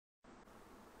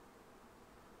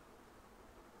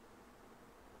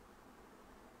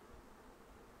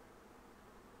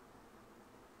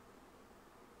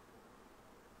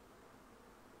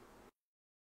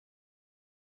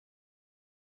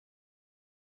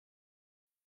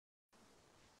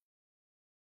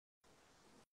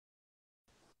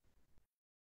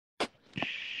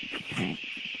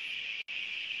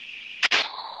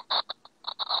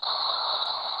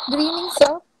Good evening,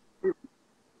 sir.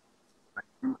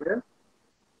 Okay.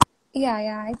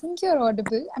 Yeah, I think you're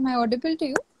audible. Am I audible to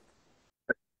you?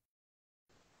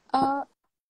 I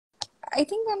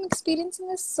think I'm experiencing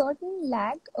a certain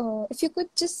lag. If you could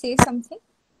just say something.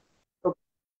 Okay.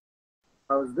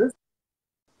 How's this?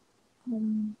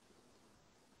 Um,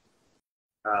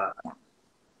 yeah,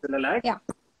 Still a lag? yeah.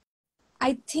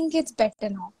 I think it's better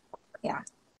now. Yeah.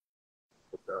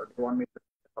 Do you want me to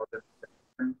how this?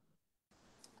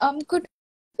 Could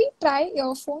we try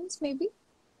earphones maybe?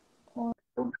 Or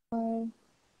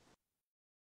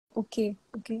okay.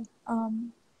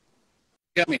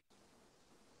 Hear me.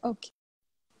 Okay.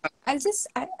 I'll just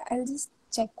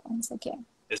check once again.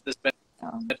 Is this better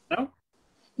now?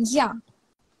 Yeah,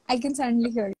 I can certainly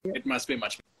hear you. It must be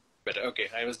much better. Okay,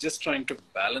 I was just trying to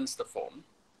balance the phone.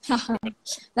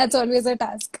 That's always a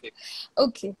task.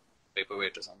 Okay.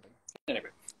 Paperweight or something.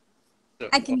 Anyway. So,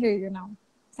 I can hear you now.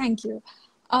 Thank you.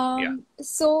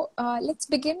 So let's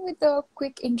begin with a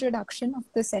quick introduction of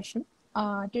the session.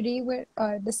 Today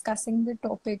we're discussing the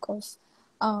topic of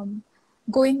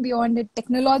going beyond a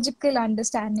technological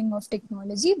understanding of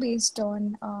technology based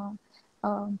on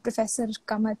Professor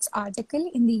Kamath's article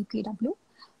in the EPW.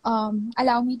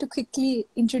 Allow me to quickly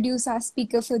introduce our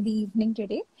speaker for the evening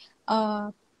today.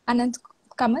 Anant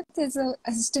Kamath is an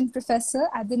assistant professor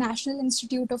at the National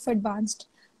Institute of Advanced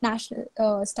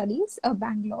National Studies,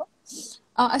 Bangalore,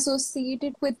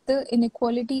 associated with the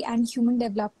Inequality and Human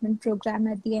Development Program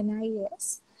at the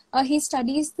NIAS. He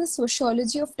studies the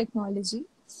sociology of technology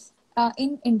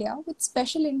in India with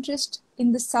special interest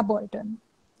in the subaltern.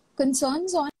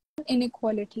 Concerns on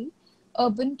inequality,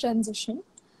 urban transition,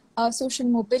 social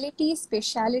mobility,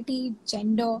 spatiality,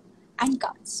 gender, and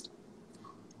caste.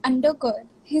 Undergird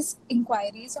his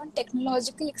inquiries on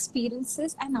technological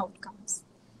experiences and outcomes.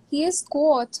 He is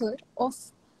co-author of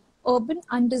Urban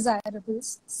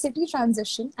Undesirables, City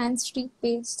Transition and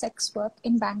Street-Based Sex Work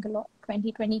in Bangalore,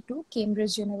 2022,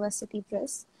 Cambridge University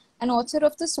Press, and author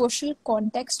of The Social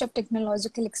Context of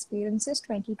Technological Experiences,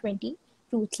 2020,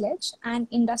 Routledge, and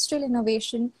Industrial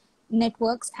Innovation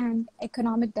Networks and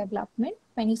Economic Development,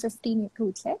 2015,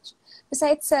 Routledge,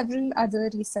 besides several other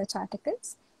research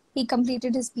articles. He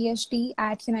completed his PhD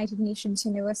at United Nations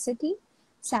University,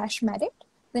 /Merit,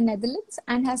 the Netherlands,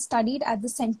 and has studied at the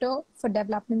Center for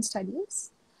Development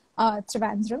Studies,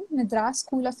 Trivandrum, Madras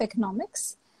School of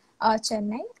Economics,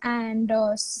 Chennai, and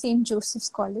St. Joseph's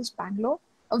College, Bangalore.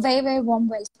 A very, very warm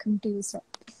welcome to you, sir.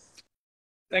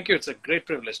 Thank you. It's a great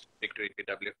privilege to speak to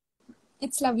EPW.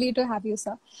 It's lovely to have you,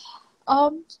 sir.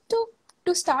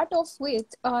 To start off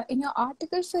with, in your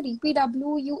article for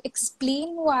EPW, you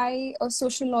explain why a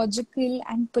sociological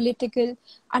and political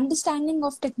understanding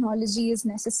of technology is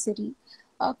necessary.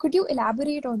 Could you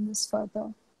elaborate on this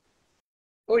further?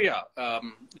 Oh, yeah.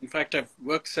 In fact, I've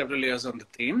worked several years on the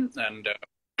theme, and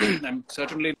I'm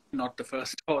certainly not the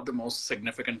first or the most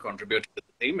significant contributor to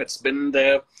the theme. It's been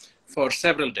there for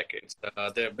several decades.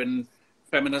 There have been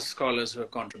feminist scholars who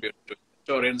have contributed to it,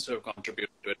 historians who have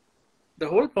contributed to it. The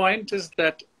whole point is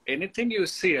that anything you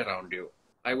see around you,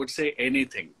 I would say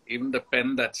anything, even the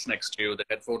pen that's next to you, the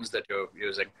headphones that you're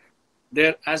using,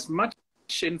 they're as much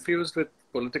infused with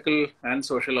political and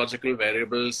sociological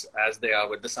variables as they are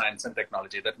with the science and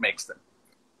technology that makes them.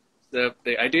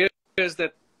 The idea is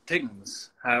that things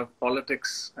have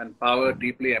politics and power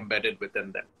deeply embedded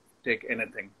within them. Take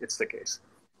anything, it's the case.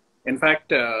 In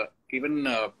fact, even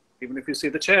if you see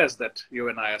the chairs that you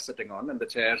and I are sitting on and the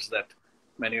chairs that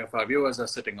many of our viewers are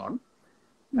sitting on,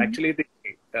 actually,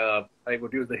 I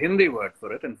would use the Hindi word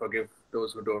for it, and forgive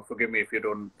those who don't. Forgive me if you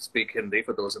don't speak Hindi,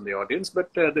 for those in the audience,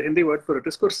 but the Hindi word for it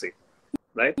is kursi,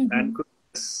 right? And kursi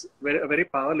is a very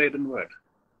power-laden word,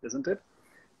 isn't it?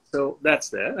 So that's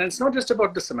there. And it's not just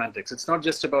about the semantics. It's not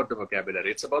just about the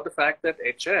vocabulary. It's about the fact that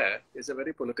a chair is a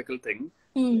very political thing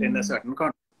in a certain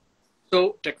context.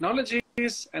 So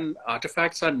technologies and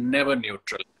artifacts are never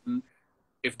neutral.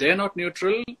 If they're not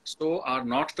neutral, so are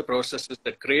not the processes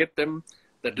that create them,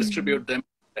 that distribute them,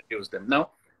 that use them.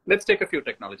 Now, let's take a few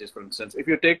technologies, for instance. If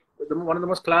you take one of the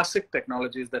most classic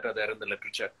technologies that are there in the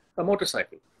literature, a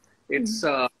motorcycle. It's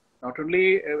not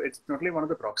only one of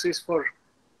the proxies for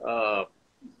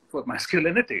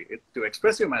masculinity, to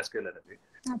express your masculinity.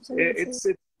 Absolutely.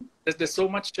 There's so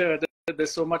much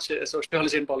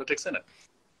sociology and politics in it.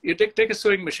 You take a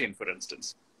sewing machine, for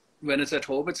instance. When it's at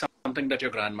home, it's something that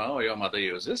your grandma or your mother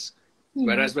uses.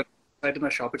 Whereas when it's in a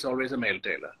shop, it's always a male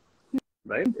tailor,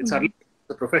 right? It's hardly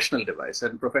a professional device,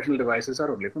 and professional devices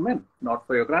are only for men, not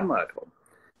for your grandma at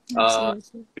home.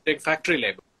 You take factory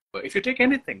labor. If you take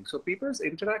anything, so people's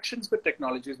interactions with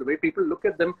technologies, the way people look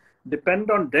at them, depend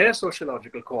on their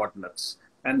sociological coordinates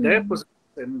and their positions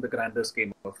in the grander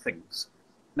scheme of things.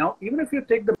 Now, even if you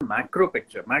take the macro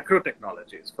picture, macro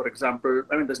technologies, for example,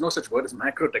 I mean, there's no such word as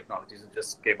macro technologies. It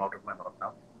just came out of my mouth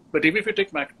now. But even if you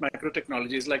take macro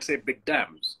technologies like, say, big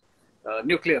dams,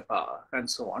 nuclear power, and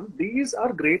so on, these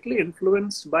are greatly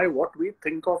influenced by what we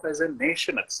think of as a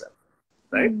nation itself,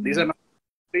 right? These are not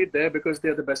there because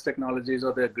they're the best technologies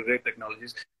or they're great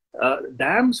technologies.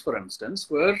 Dams, for instance,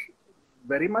 were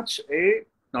very much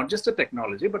not just a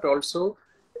technology, but also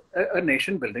a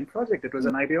nation-building project. It was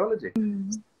an ideology.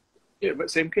 Yeah,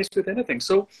 but same case with anything.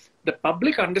 So the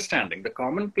public understanding, the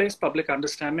commonplace public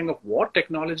understanding of what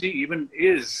technology even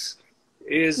is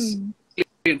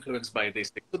influenced by these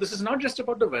things. So this is not just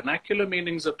about the vernacular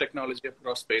meanings of technology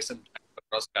across space and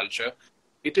across culture.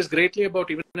 It is greatly about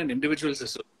even an individual's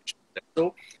association.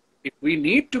 So if we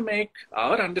need to make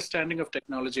our understanding of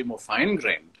technology more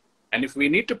fine-grained, and if we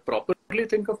need to properly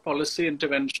think of policy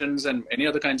interventions and any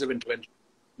other kinds of interventions,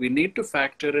 we need to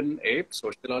factor in a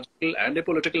sociological and a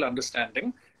political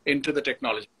understanding into the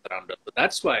technology around us. So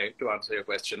that's why, to answer your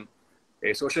question,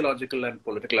 a sociological and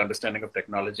political understanding of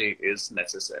technology is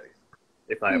necessary,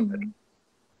 if I am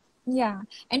Yeah,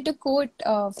 and to quote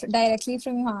directly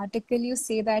from your article, you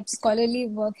say that scholarly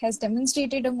work has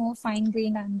demonstrated a more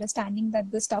fine-grained understanding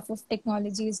that the stuff of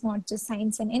technology is not just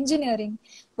science and engineering,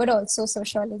 but also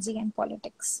sociology and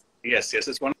politics. Yes,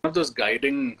 it's one of those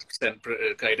guiding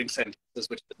sentences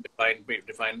which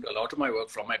defined a lot of my work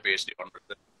from my PhD onwards.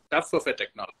 The stuff of a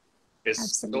technology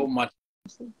is so much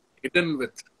laden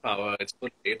with power, it's so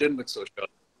laden with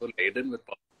sociology, so laden with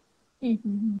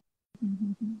politics.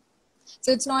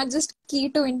 So it's not just key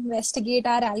to investigate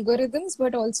our algorithms,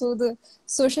 but also the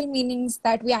social meanings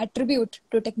that we attribute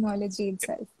to technology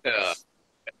itself.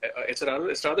 It's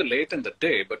rather late in the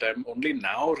day, but I'm only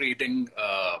now reading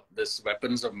this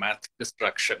Weapons of Math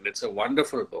Destruction. It's a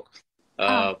wonderful book.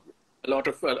 A lot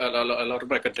of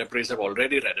my contemporaries have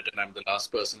already read it, and I'm the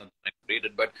last person to read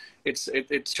it. But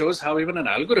it shows how even an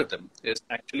algorithm is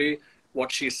actually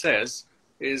what she says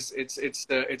is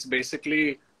it's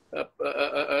basically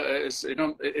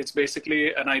it's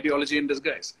basically an ideology in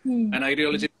disguise. An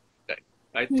ideology in disguise.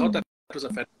 I thought that was a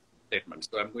fantastic statement,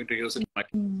 so I'm going to use it in my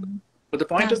But the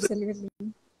point is that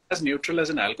as neutral as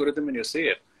an algorithm when you say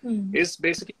it is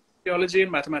basically ideology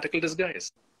in mathematical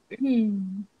disguise.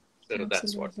 So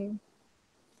that's what.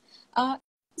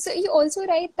 So you also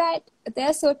write that there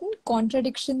are certain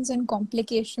contradictions and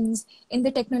complications in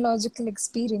the technological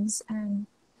experience, and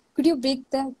could you break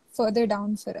that further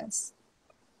down for us?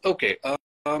 Okay.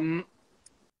 So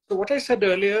what I said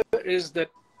earlier is that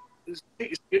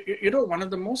one of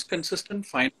the most consistent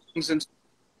findings in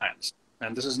science,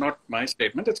 and this is not my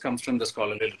statement, it comes from the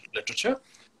scholarly literature.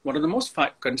 One of the most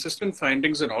consistent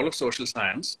findings in all of social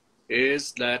science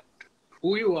is that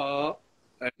who you are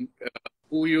and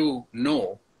who you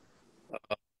know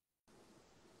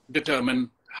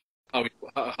determine how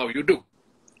you do.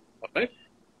 All right?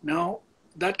 Now,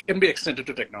 that can be extended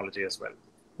to technology as well.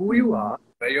 Who you are,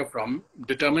 where you're from,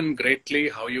 determine greatly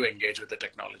how you engage with the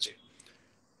technology.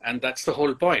 And that's the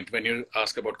whole point when you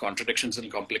ask about contradictions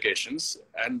and complications.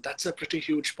 And that's a pretty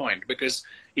huge point because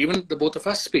even the both of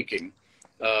us speaking,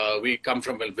 we come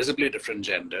from visibly different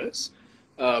genders.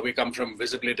 We come from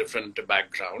visibly different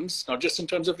backgrounds, not just in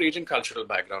terms of region, cultural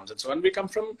backgrounds and so on. We come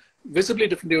from visibly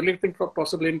different. The only thing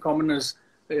possibly in common is,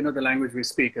 the language we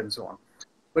speak and so on.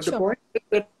 But the point is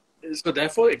that, so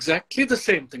therefore, exactly the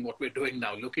same thing, what we're doing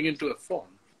now, looking into a phone,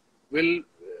 will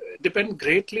depend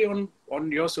greatly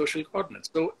on your social coordinates.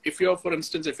 So if you're, for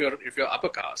instance, if you're upper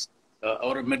caste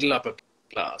or a middle upper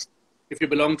class, if you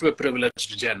belong to a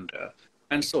privileged gender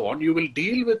and so on, you will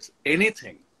deal with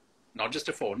anything, not just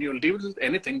a phone, you'll deal with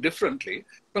anything differently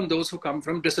from those who come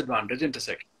from disadvantaged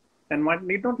intersections. And one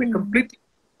need not be completely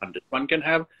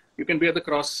disadvantaged. You can be at the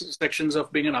cross sections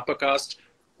of being an upper caste,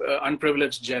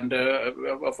 unprivileged gender,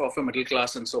 of a middle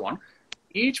class and so on.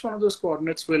 Each one of those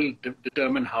coordinates will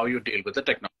determine how you deal with the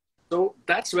technology. So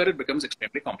that's where it becomes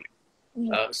extremely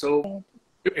complicated. So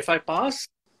if I pass,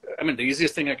 the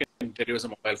easiest thing I can tell you is a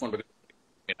mobile phone. Because,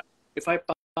 if I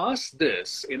pass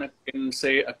this in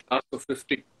say a class of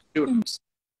 50 students,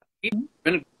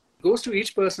 when it goes to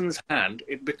each person's hand,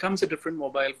 it becomes a different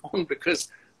mobile phone because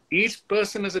each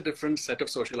person has a different set of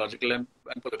sociological and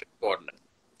political coordinates.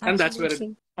 And that's where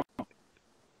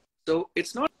so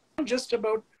it's not just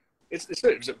about,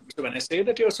 so when I say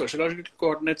that your sociological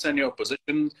coordinates and your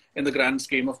position in the grand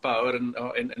scheme of power in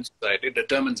society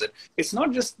determines it, it's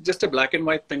not just a black and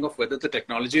white thing of whether the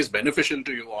technology is beneficial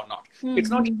to you or not. It's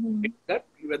not that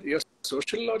whether your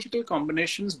sociological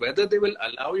combinations, whether they will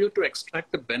allow you to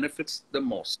extract the benefits the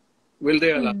most. Will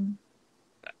they allow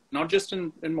that? not just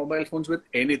in mobile phones, with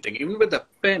anything, even with a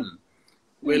pen,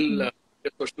 will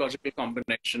your sociological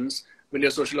combinations, will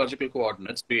your sociological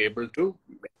coordinates be able to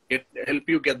help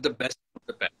you get the best of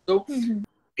the pen? So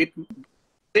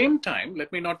same time,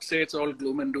 let me not say it's all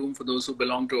gloom and doom for those who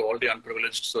belong to all the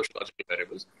unprivileged sociological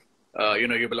variables.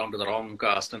 You belong to the wrong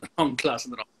caste and the wrong class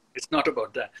and the wrong. It's not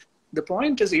about that. The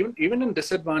point is, even in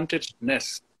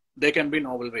disadvantagedness, there can be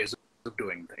novel ways of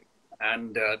doing things.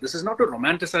 And this is not to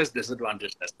romanticize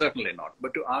disadvantagedness, certainly not,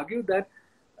 but to argue that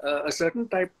a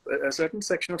certain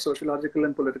section of sociological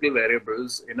and political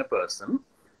variables in a person,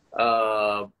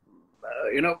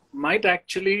 might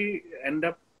actually end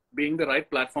up being the right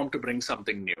platform to bring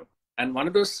something new. And one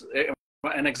of those,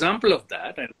 an example of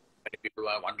that, and people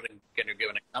are wondering, can you give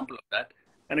an example of that?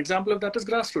 An example of that is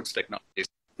grassroots technologies.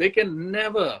 They can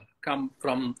never come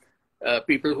from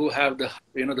people who have the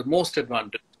most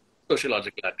advantaged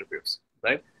sociological attributes,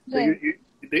 right? Right.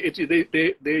 So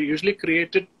they're usually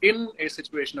created in a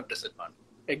situation of disadvantage.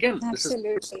 Again,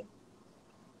 Absolutely.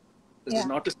 this is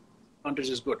not disadvantage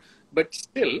is good, but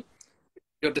still,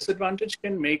 your disadvantage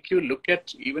can make you look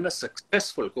at even a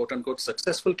successful, quote unquote,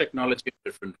 successful technology in a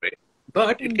different way.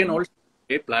 But it can also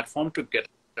be a platform to get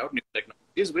out new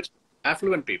technologies, which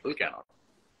affluent people cannot.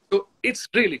 So it's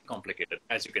really complicated,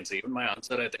 as you can see. Even my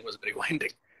answer, I think, was very winding.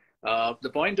 The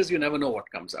point is, you never know what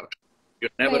comes out. You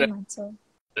never. Very much so.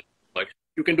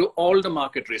 You can do all the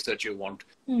market research you want.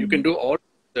 You can do all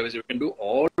the service. You can do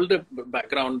all the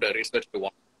background research you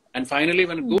want. And finally,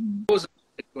 when it goes,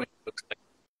 it's going to look like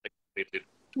completely.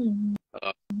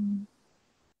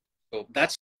 So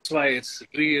that's why it's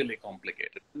really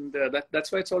complicated. And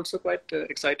that's why it's also quite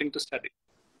exciting to study.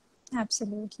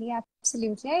 Absolutely. I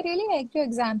really like your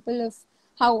example of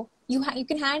how you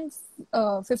can hand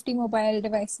 50 mobile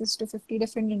devices to 50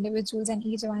 different individuals, and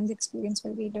each one's experience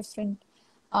will be different.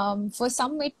 For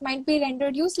some, it might be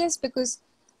rendered useless because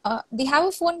they have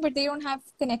a phone, but they don't have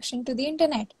connection to the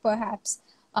internet, perhaps,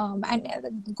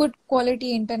 and good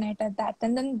quality internet at that.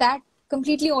 And then that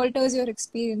completely alters your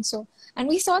experience. So, and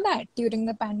we saw that during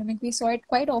the pandemic. We saw it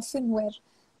quite often where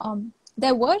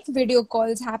there were video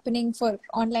calls happening for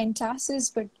online classes,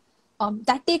 but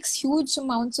that takes huge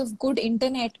amounts of good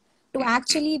internet to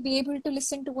actually be able to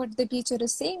listen to what the teacher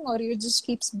is saying, or it just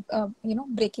keeps,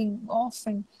 breaking off,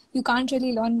 and you can't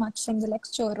really learn much from the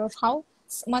lecture, or how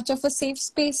much of a safe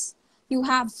space you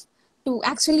have to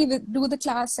actually do the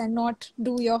class and not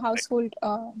do your household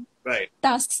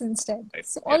tasks instead. Right.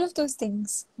 So all of those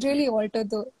things really alter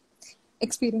the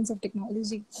experience of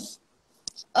technology.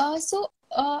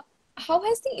 How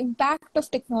has the impact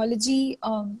of technology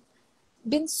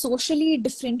been socially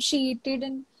differentiated,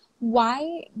 and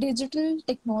why digital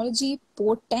technology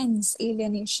portends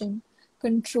alienation,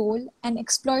 control, and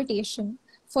exploitation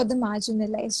for the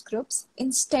marginalized groups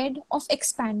instead of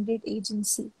expanded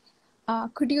agency?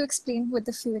 Could you explain with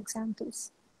a few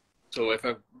examples? So if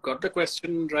I've got the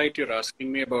question right, you're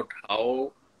asking me about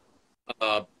how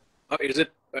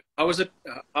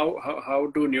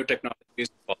do new technologies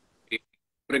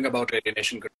bring about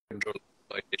alienation, control,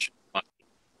 exploitation?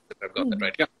 If I've got that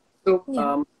right, yeah.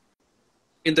 So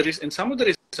in some of the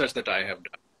research that I have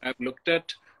done, I've looked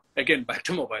at, again, back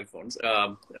to mobile phones.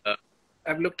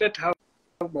 I've looked at how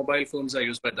mobile phones are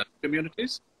used by the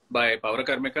communities, by Paura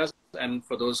Karmikas, and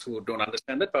for those who don't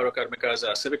understand that, Paura Karmikas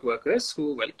are civic workers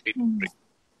who treat among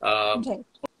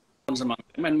them,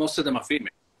 and most of them are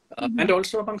female, and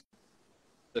also among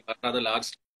another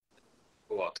large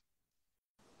cohort.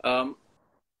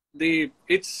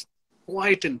 It's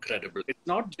quite incredible. It's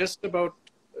not just about.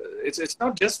 It's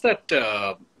not just that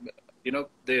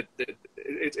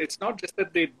it's not just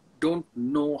that they don't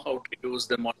know how to use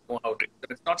them or know how to use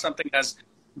them. It's not something as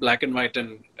black and white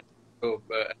and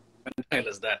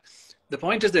as that. The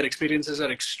point is their experiences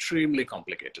are extremely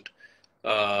complicated.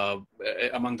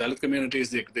 Among Dalit communities,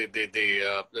 the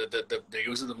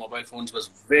use of the mobile phones was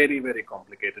very, very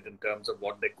complicated in terms of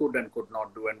what they could and could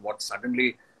not do, and what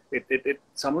suddenly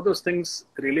some of those things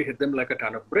really hit them like a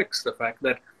ton of bricks. The fact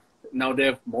that now they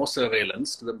have more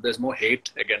surveillance, there's more hate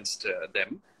against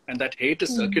them, and that hate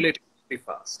is circulating very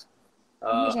fast.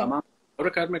 Among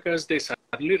Paura Karmikas, they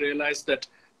suddenly realized that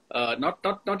not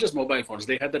just mobile phones,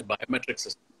 they had that biometric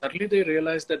system. Suddenly they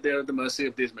realized that they're at the mercy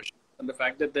of these machines, and the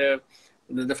fact that they're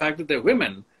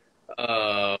women,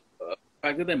 the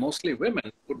fact that they're mostly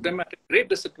women, put them at a great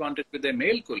disadvantage with their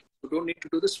male colleagues who don't need to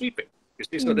do the sweeping. You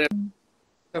see, so they're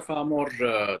far more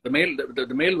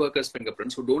the male workers'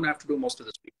 fingerprints, who don't have to do most of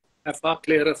the sweeping, have far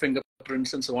clearer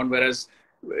fingerprints and so on. Whereas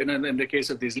in the case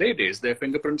of these ladies, their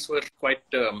fingerprints were quite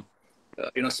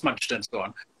smudged and so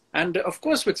on. And of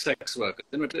course, with sex workers,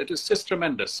 it is just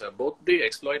tremendous. Both the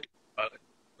exploited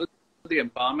the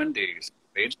empowerment days,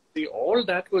 agency, all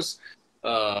that was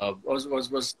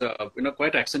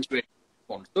quite accentuated.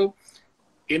 So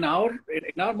in our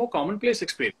more commonplace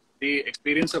experience, the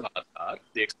experience of Aadhaar,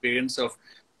 the experience of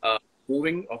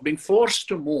being forced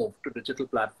to move to digital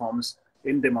platforms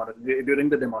during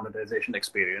the demonetization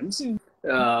experience,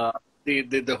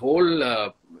 the whole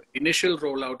initial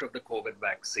rollout of the COVID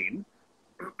vaccine,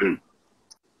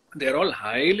 they're all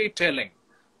highly telling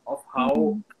of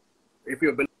how, if you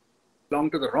belong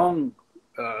to the wrong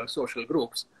social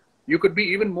groups, you could be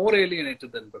even more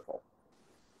alienated than before.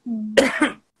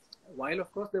 While,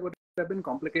 of course, there would have been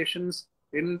complications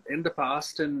in the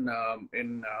past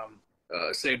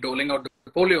say, doling out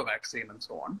the polio vaccine and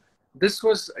so on. This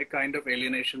was a kind of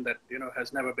alienation that,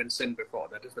 has never been seen before.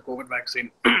 That is the COVID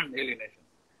vaccine alienation.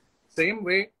 Same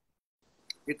way,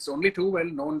 it's only too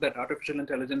well known that artificial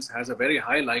intelligence has a very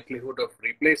high likelihood of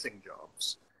replacing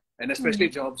jobs, and especially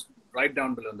jobs right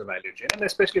down below the value chain, and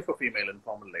especially for female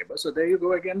informal labor. So there you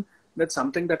go again. That's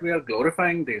something that we are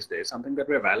glorifying these days, something that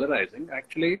we are valorizing,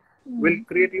 actually will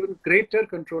create even greater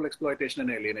control, exploitation,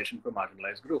 and alienation for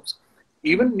marginalized groups.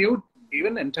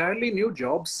 Even entirely new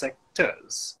job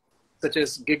sectors, such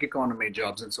as gig economy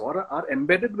jobs and so on, are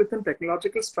embedded within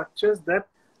technological structures that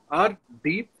have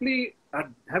deeply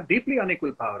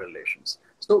unequal power relations.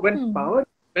 So when power is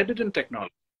embedded in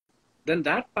technology, then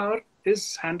that power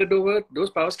is handed over, those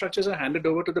power structures are handed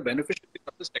over to the beneficiaries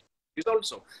of this technology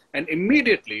also. And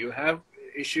immediately you have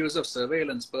issues of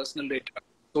surveillance, personal data,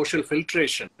 social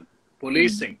filtration,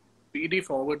 policing, speedy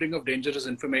forwarding of dangerous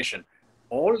information.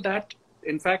 All that,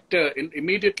 in fact,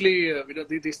 immediately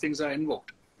these things are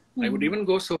invoked. I would even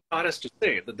go so far as to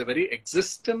say that the very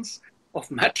existence of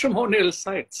matrimonial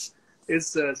sites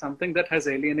is something that has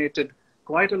alienated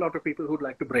quite a lot of people who'd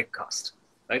like to break caste.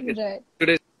 Right?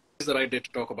 Today is the right day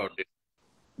to talk about this.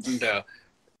 And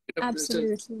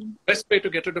absolutely, the best way to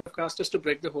get rid of caste is to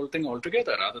break the whole thing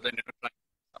altogether, rather than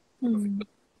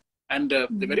and the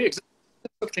very existence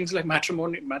of things like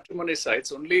matrimony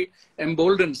sites only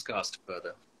emboldens caste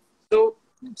further. So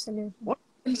what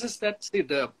happens is that, see,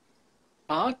 the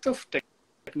path of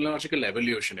technological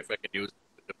evolution, if I can use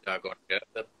the jargon here,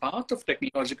 the path of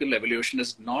technological evolution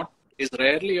is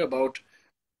rarely about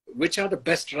which are the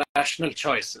best rational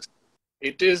choices.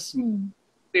 It is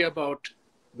about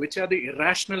which are the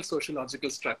irrational sociological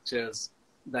structures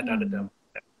that are determined.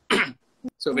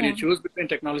 So when you choose between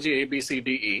technology A, B, C,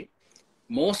 D, E,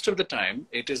 most of the time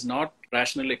it is not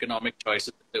rational economic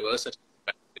choices. There were such.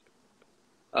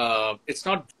 It's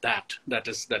not that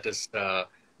is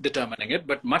determining it,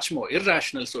 but much more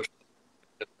irrational social.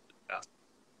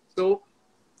 So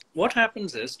what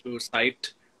happens is, to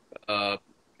cite a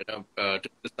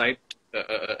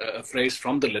phrase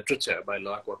from the literature by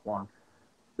Loic Wacquant,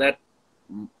 that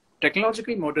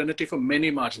technological modernity for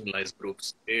many marginalized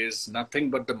groups is nothing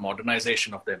but the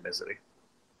modernization of their misery.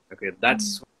 Okay,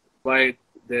 that's why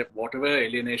whatever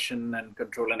alienation and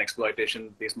control and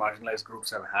exploitation these marginalized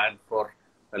groups have had for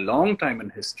a long time in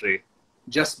history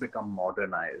just become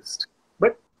modernized.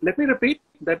 But let me repeat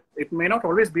that it may not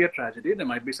always be a tragedy. There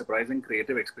might be surprising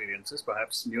creative experiences,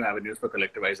 perhaps new avenues for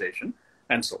collectivization,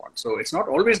 and so on. So it's not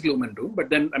always gloom and doom, but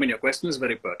then, I mean, your question is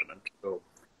very pertinent. So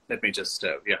let me just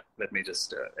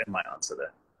end my answer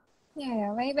there.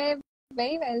 Yeah, very, very,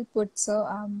 very well put. So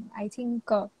I think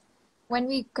when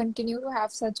we continue to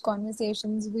have such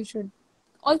conversations, we should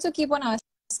also keep on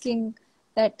asking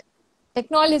that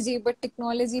technology, but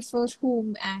technology for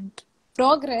whom, and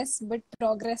progress, but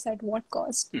progress at what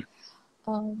cost?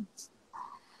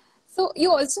 So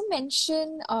you also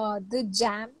mentioned the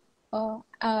JAM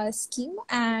scheme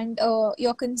and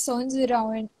your concerns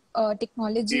around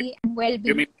technology and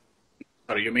well-being.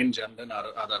 You mean Jan Dhan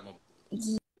Aadhaar Mobile?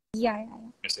 Yeah.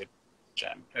 I said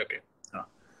JAM. Okay.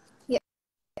 Yes.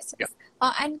 Yeah.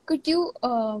 And could you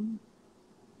I'll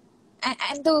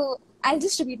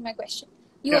just repeat my question.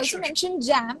 You also mentioned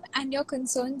JAM and your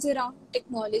concerns around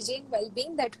technology and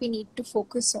well-being that we need to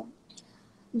focus on.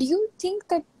 Do you think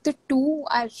that the two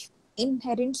are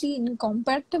inherently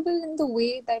incompatible in the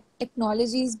way that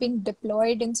technology is being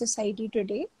deployed in society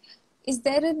today? Is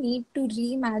there a need to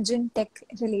reimagine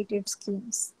tech-related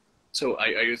schemes? So,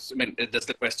 I mean, does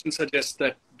the question suggest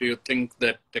that, do you think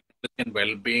that technology and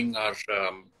well-being are,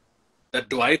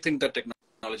 do I think that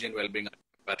technology and well-being are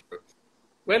compatible?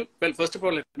 Well, first of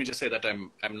all, let me just say that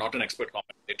I'm not an expert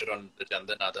commentator on the Jan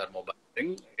Dhan Aadhaar Mobile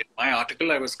thing. In my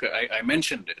article, I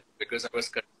mentioned it because I was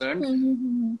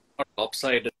concerned about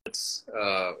lopsided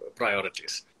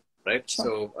priorities, right? Sure.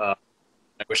 So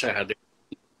I wish I had it,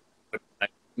 but I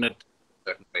didn't in a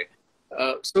certain way.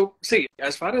 So see,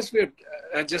 as far as we're,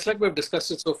 just like we've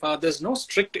discussed it so far, there's no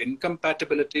strict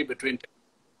incompatibility between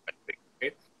technology.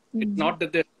 Okay? It's not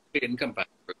that they're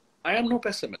incompatible. I am no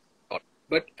pessimist.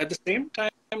 But at the same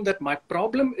time, that my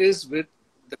problem is with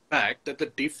the fact that the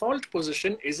default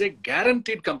position is a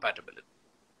guaranteed compatibility,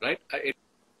 right?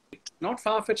 It's not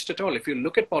far-fetched at all. If you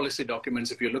look at policy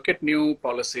documents, if you look at new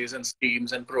policies and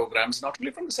schemes and programs, not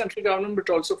only from the central government, but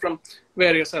also from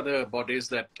various other bodies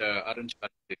that are in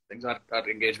charge of these things, are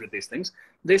engaged with these things,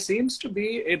 there seems to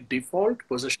be a default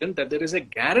position that there is a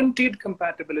guaranteed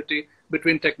compatibility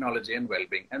between technology and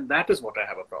well-being. And that is what I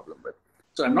have a problem with.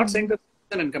 So I'm not saying that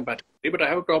it's an incompatibility, but I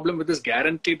have a problem with this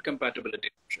guaranteed compatibility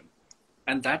option.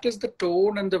 And that is the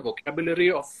tone and the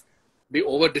vocabulary of the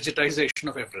over-digitization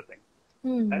of everything.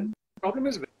 And the problem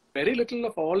is very little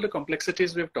of all the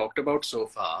complexities we've talked about so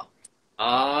far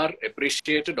are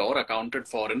appreciated or accounted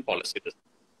for in policy.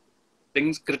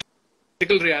 Things,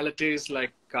 critical realities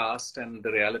like caste and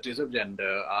the realities of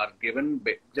gender are given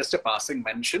just a passing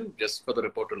mention, just for the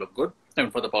report to look good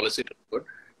and for the policy to look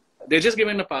good. They're just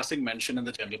given a passing mention in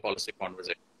the general policy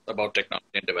conversation about technology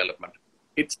and development.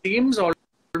 It seems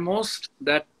almost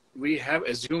that we have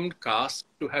assumed caste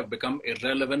to have become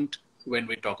irrelevant when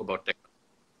we talk about technology.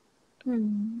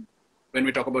 When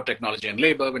we talk about technology and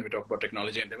labor, when we talk about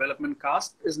technology and development,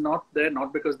 caste is not there,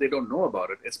 not because they don't know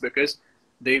about it. It's because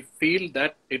they feel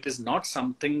that it is not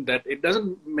something that, it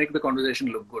doesn't make the conversation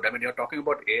look good. I mean, you're talking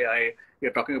about AI,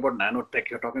 you're talking about nanotech,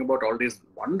 you're talking about all these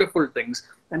wonderful things,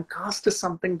 and caste is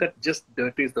something that just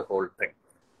dirties the whole thing.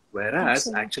 Whereas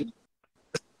actually,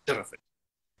 terrific.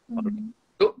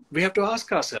 So we have to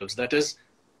ask ourselves, that is,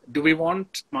 do we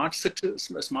want smart cities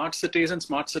and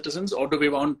smart citizens, or do we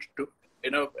want to,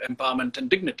 empowerment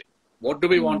and dignity? What do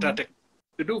we want our technology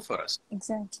to do for us?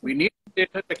 Exactly. We need to state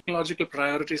our technological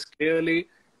priorities clearly.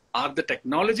 Are the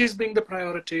technologies being the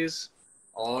priorities,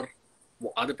 or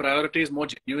are the priorities more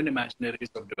genuine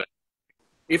imaginaries of development?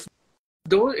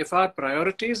 If our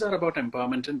priorities are about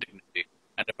empowerment and dignity,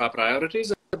 and if our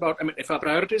priorities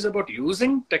are about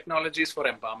using technologies for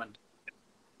empowerment,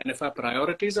 and if our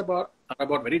priorities are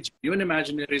about very genuine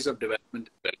imaginaries of development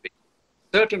and well-being,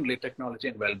 certainly technology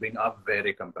and well-being are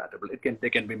very compatible. They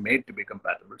can be made to be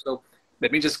compatible. So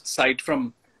let me just cite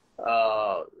from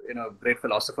a great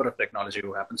philosopher of technology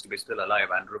who happens to be still alive,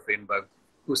 Andrew Feinberg,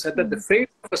 who said that the fate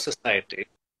of a society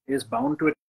is bound to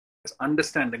its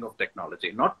understanding of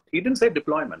technology. He didn't say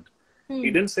deployment.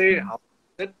 He didn't say how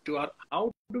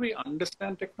do we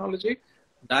understand technology?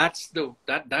 That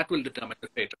will determine the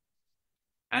fate of it.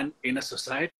 And in a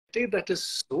society that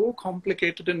is so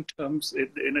complicated in terms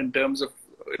of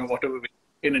whatever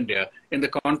in India, in the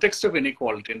context of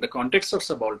inequality, in the context of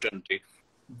subalternity,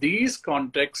 these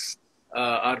contexts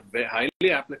are very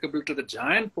highly applicable to the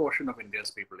giant portion of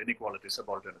India's people: inequality,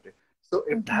 subalternity. So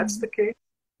if that's the case,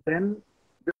 then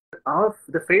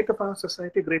the fate of our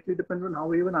society greatly depends on how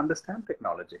we even understand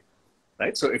technology,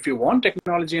 right? So if you want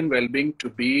technology and well-being to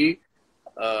be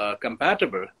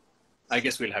compatible, I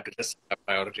guess we'll have to just have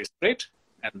priorities straight,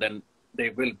 and then they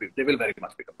will very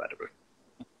much be compatible.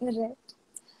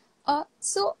 Right.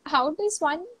 So how does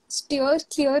one steer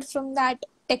clear from that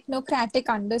technocratic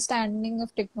understanding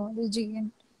of technology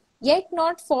and yet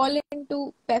not fall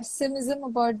into pessimism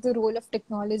about the role of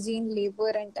technology in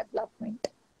labor and development?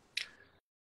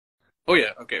 Oh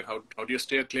yeah, okay. How do you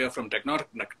steer clear from technocracy?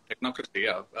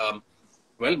 Yeah.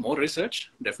 Well, more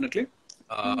research, definitely.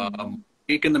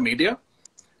 Speak in the media.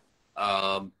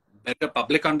 Better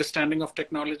public understanding of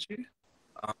technology,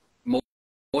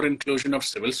 more inclusion of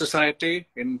civil society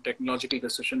in technological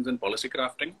decisions and policy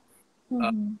crafting,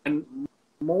 and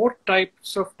more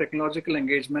types of technological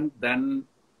engagement than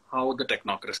how the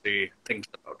technocracy thinks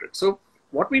about it. So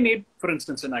what we need, for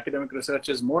instance, in academic research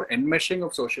is more enmeshing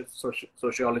of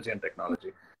sociology and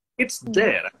technology. It's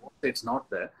there. I won't say it's not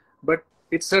there, but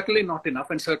it's certainly not enough,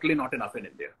 and certainly not enough in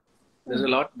India. There's a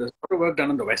lot of work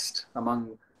done in the West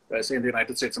among, say in the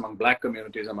United States, among Black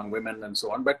communities, among women and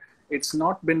so on, but it's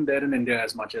not been there in India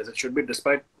as much as it should be,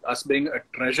 despite us being a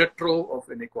treasure trove of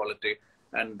inequality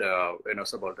and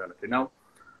subalternity. Now,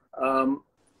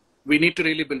 we need to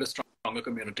really build a stronger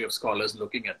community of scholars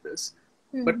looking at this.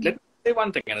 But let me say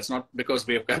one thing, and it's not because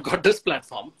we've got this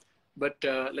platform, but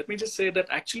let me just say that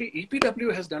actually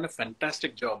EPW has done a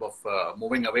fantastic job of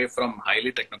moving away from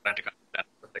highly technocratic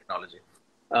understanding of technology.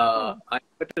 I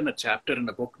put in a chapter in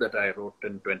a book that I wrote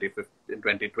in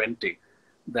 2020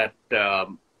 that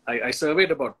I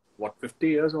surveyed about 50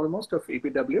 years almost of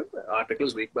EPW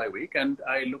articles week by week, and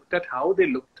I looked at how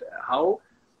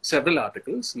several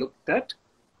articles looked at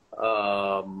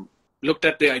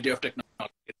the idea of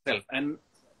technology itself. And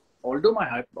although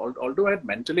although I had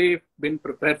mentally been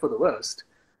prepared for the worst,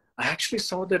 I actually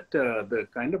saw that the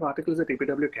kind of articles that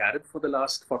EPW carried for the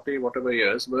last 40 whatever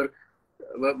years were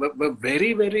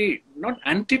very, very, not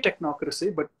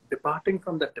anti-technocracy, but departing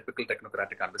from that typical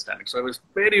technocratic understanding. So I was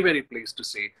very, very pleased to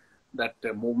see that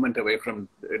movement away from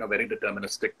very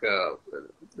deterministic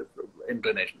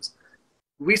inclinations.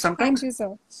 We sometimes, Thank you,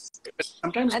 sir.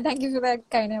 sometimes, And thank you for that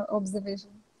kind of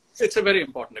observation. it's a very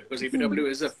important because EPW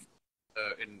is in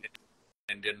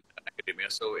Indian academia.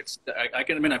 So it's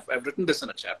I've written this in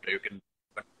a chapter. You can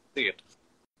see it.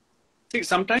 See,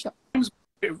 sometimes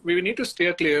if we need to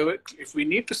steer clear. If we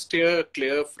need to steer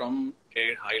clear from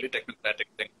a highly technocratic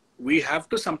thing, we have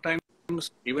to sometimes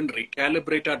even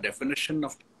recalibrate our definition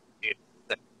of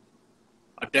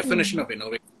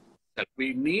innovation. That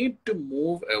we need to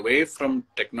move away from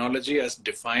technology as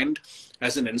defined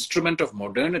as an instrument of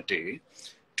modernity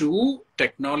to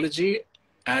technology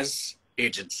as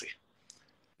agency.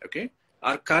 Okay,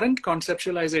 our current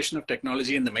conceptualization of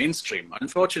technology in the mainstream,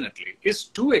 unfortunately, is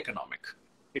too economic.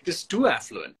 It is too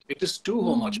affluent. It is too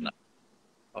homogenous.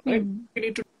 All right, what we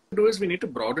need to do is we need to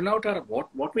broaden out our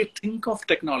what we think of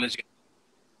technology.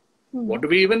 What do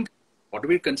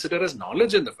we consider as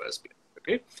knowledge in the first place?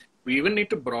 Okay, we even need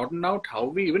to broaden out how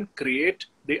we even create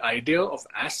the idea of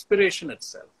aspiration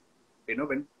itself.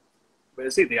 When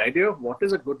see, the idea of what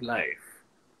is a good life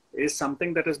is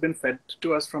something that has been fed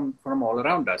to us from all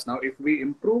around us. Now, if we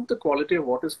improve the quality of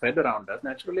what is fed around us,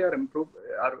 naturally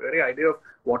our very idea of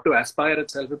what to aspire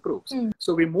itself improves.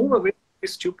 So we move away from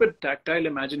these stupid tactile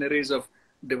imaginaries of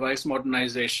device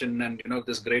modernization and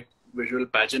this great visual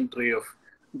pageantry of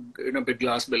big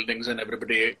glass buildings and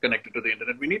everybody connected to the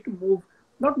internet. We need to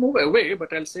not move away,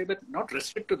 but I'll say that not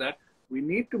restrict to that. We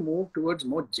need to move towards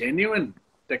more genuine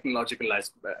technological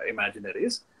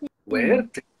imaginaries where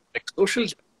things like social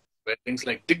justice, where things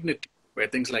like dignity, where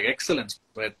things like excellence,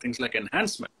 where things like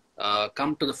enhancement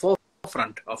come to the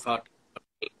forefront of our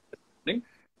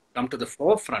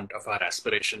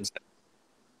aspirations.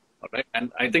 All right.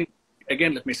 And I think,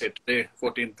 again, let me say today,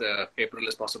 14th April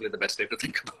is possibly the best day to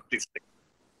think about these things.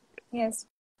 Yes,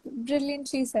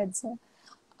 brilliantly said, sir.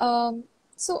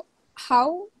 So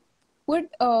how would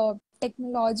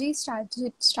technology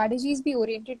strategies be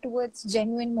oriented towards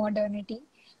genuine modernity,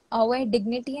 where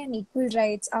dignity and equal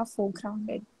rights are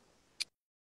foregrounded?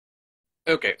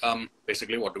 Okay.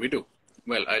 Basically, what do we do?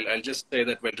 Well, I'll just say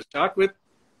that, to start with,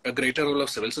 a greater role of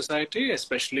civil society,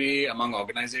 especially among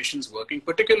organizations working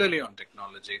particularly on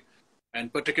technology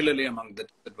and particularly among the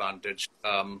disadvantaged.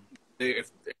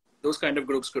 If those kind of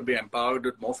groups could be empowered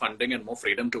with more funding and more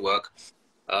freedom to work.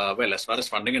 As far as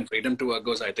funding and freedom to work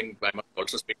goes, I think I must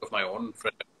also speak of my own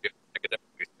academic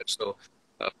research. So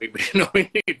we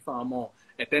need far more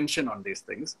attention on these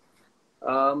things.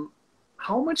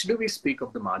 How much do we speak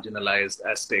of the marginalized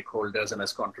as stakeholders and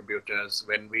as contributors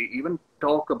when we even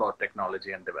talk about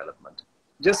technology and development?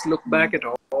 Just look back at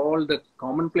all the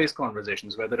commonplace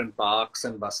conversations, whether in parks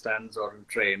and bus stands or in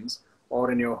trains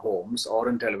or in your homes or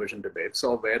in television debates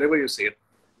or wherever you see it.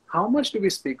 How much do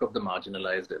we speak of the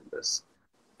marginalized in this?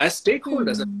 As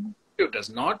stakeholders, as contributors,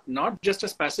 not just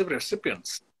as passive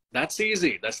recipients. That's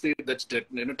easy.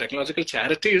 Technological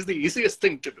charity is the easiest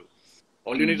thing to do.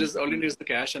 All you need is the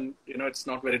cash, and it's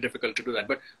not very difficult to do that.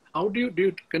 But how do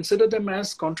you consider them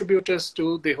as contributors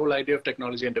to the whole idea of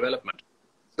technology and development?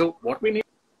 So what we need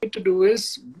to do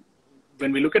is,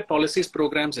 when we look at policies,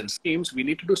 programs, and schemes, we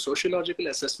need to do sociological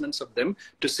assessments of them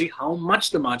to see how much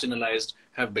the marginalized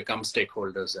have become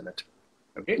stakeholders in it.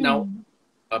 Okay. Now,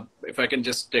 if I can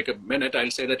just take a minute, I'll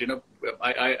say that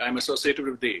I'm associated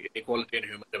with the Equality and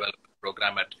Human Development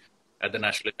Program at the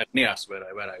National NIAS where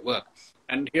I work.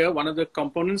 And here, one of the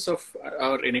components of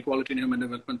our Inequality and Human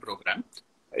Development Program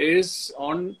is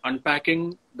on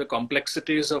unpacking the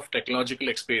complexities of technological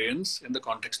experience in the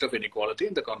context of inequality,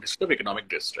 in the context of economic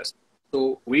distress.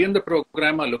 So we in the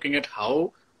program are looking at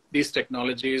how these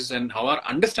technologies and how our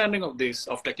understanding of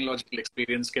technological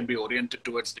experience can be oriented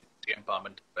towards dignity, empowerment,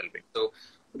 and well-being. So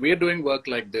we are doing work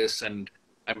like this, and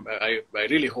I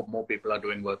really hope more people are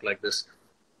doing work like this.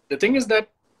 The thing is that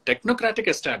technocratic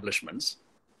establishments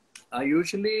are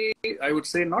usually, I would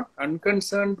say, not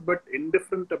unconcerned, but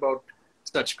indifferent about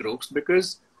such groups,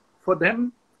 because for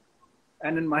them,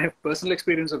 and in my personal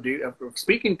experience of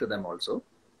speaking to them also,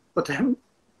 for them,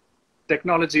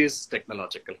 technology is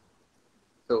technological.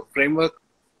 So frameworks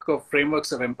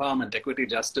of empowerment, equity,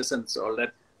 justice, and all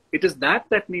that, it is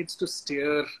that needs to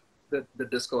steer the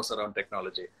discourse around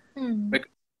technology.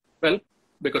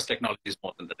 Because technology is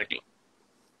more than the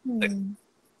technology.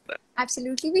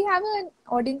 Absolutely. We have an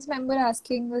audience member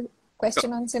asking a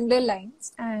question on similar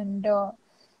lines, and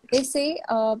they say,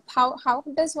 how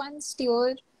does one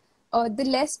steer the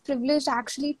less privileged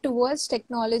actually towards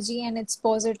technology and its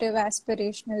positive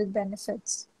aspirational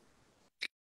benefits?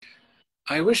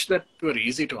 I wish that were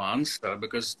easy to answer,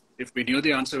 because if we knew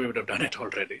the answer, we would have done it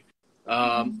already.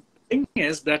 The thing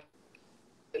is that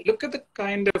look at the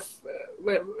kind of,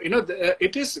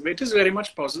 it is very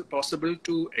much possible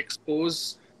to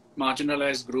expose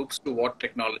marginalized groups to what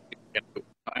technology can do.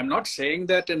 I'm not saying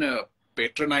that in a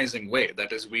patronizing way.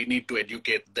 That is, we need to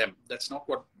educate them. That's not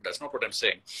what I'm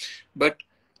saying. But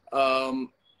to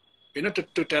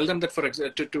tell them that, for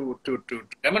example, to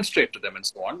demonstrate to them and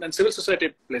so on. And civil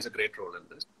society plays a great role in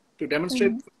this. To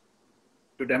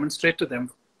demonstrate to them,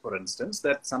 for instance,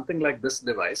 that something like this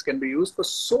device can be used for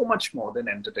so much more than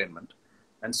entertainment,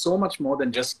 and so much more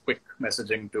than just quick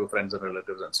messaging to friends and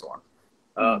relatives and so on.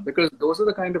 Because those are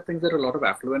the kind of things that a lot of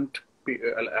affluent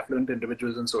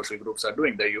individuals and social groups are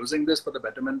doing. They're using this for the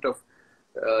betterment of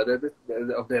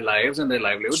their lives and their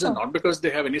livelihoods, Sure. and not because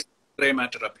they have any gray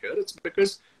matter up here. It's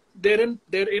because they're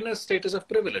in a status of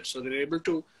privilege, so they're able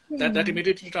to that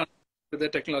immediately translates to their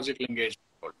technological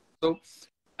engagement. So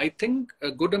I think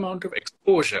a good amount of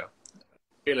exposure.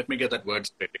 Okay, let me get that word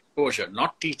straight. Exposure,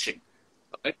 not teaching.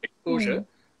 Right? Exposure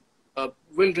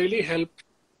will really help.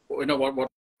 What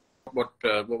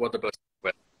the person.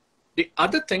 Well, the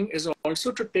other thing is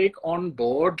also to take on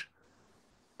board,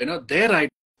 their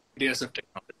ideas of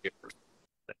technology.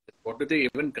 What do they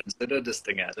even consider this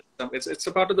thing as? It's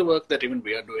a part of the work that even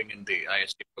we are doing in the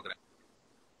IHT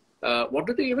program. What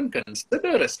do they even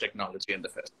consider as technology in the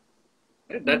first?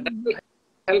 Right? That will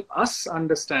help us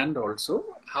understand also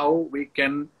how we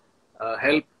can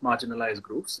help marginalized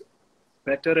groups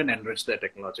better and enrich their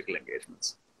technological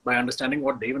engagements by understanding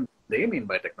what they mean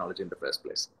by technology in the first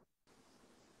place.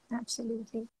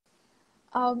 Absolutely.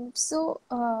 So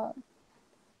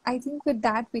I think with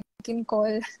that, we can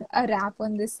call a wrap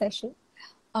on this session.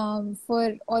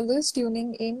 For all those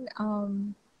tuning in,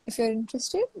 if you're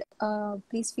interested,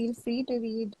 please feel free to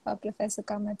read Professor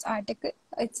Kamath's article.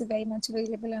 It's very much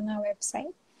available on our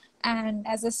website. And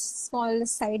as a small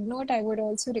side note, I would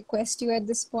also request you at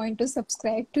this point to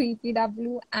subscribe to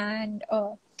EPW and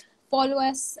follow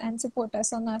us and support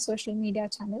us on our social media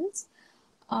channels.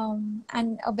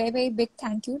 And a very, very big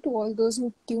thank you to all those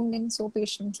who tuned in so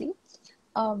patiently.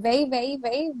 Very, very,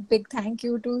 very big thank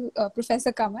you to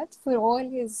Professor Kamath for all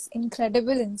his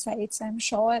incredible insights. I'm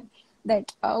sure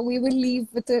that we will leave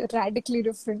with a radically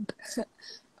different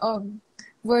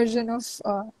version of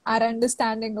our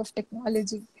understanding of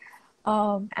technology.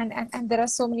 And there are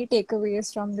so many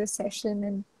takeaways from this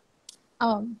session,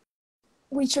 and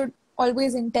we should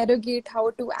always interrogate how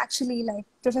to actually, like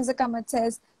Professor Kamath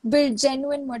says, build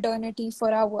genuine modernity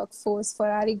for our workforce, for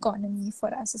our economy,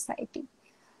 for our society.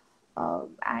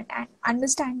 And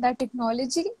understand that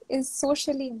technology is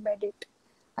socially embedded.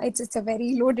 It's a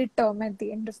very loaded term at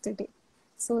the end of the day.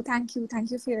 So thank you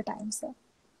for your time, sir.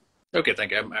 Okay,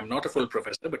 thank you. I'm not a full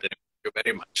professor, but thank you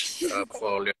very much for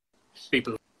all your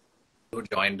people who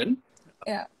joined in.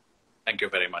 Yeah. Thank you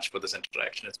very much for this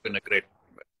interaction. It's been a great.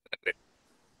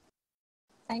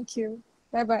 Thank you.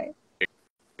 Bye-bye.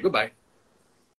 Goodbye.